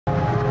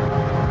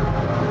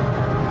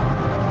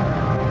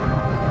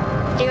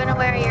Do you want to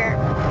wear your...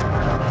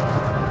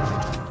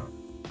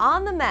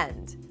 On the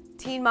mend,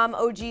 Teen Mom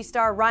OG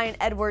star Ryan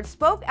Edwards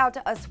spoke out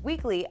to Us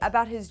Weekly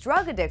about his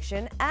drug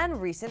addiction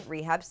and recent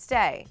rehab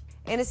stay.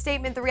 In a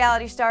statement, the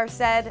reality star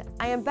said,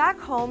 "I am back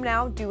home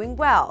now doing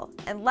well,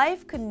 and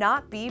life could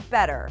not be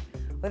better.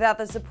 Without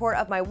the support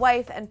of my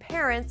wife and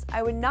parents,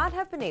 I would not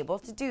have been able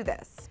to do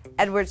this."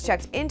 Edwards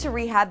checked into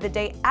rehab the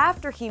day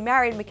after he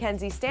married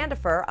Mackenzie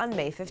Standifer on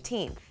May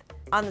 15th.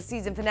 On the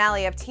season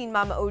finale of Teen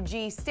Mom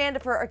OG,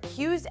 Standifer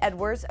accused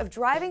Edwards of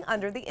driving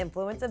under the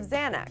influence of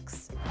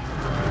Xanax. Did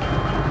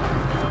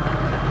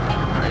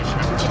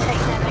you take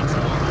Xanax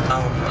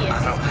again?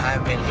 Yes. I don't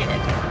have any.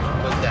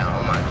 Put that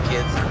on my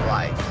kids'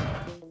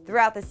 life.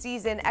 Throughout the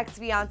season,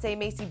 ex-fiancée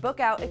Macy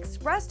Bookout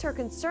expressed her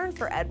concern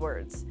for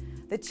Edwards.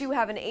 The two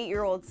have an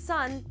 8-year-old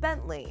son,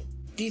 Bentley.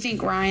 Do you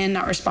think Ryan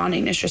not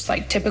responding is just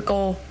like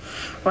typical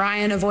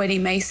Ryan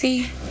avoiding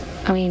Macy?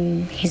 I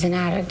mean, he's an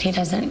addict. He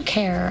doesn't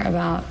care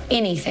about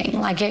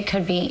anything. Like, it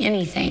could be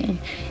anything,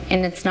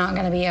 and it's not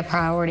going to be a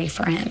priority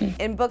for him.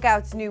 In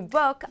Bookout's new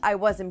book, I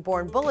Wasn't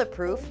Born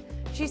Bulletproof,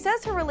 she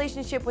says her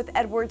relationship with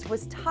Edwards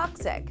was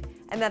toxic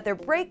and that their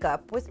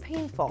breakup was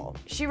painful.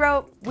 She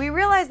wrote, "We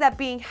realized that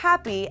being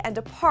happy and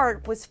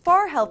apart was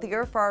far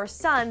healthier for our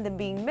son than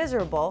being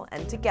miserable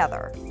and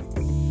together."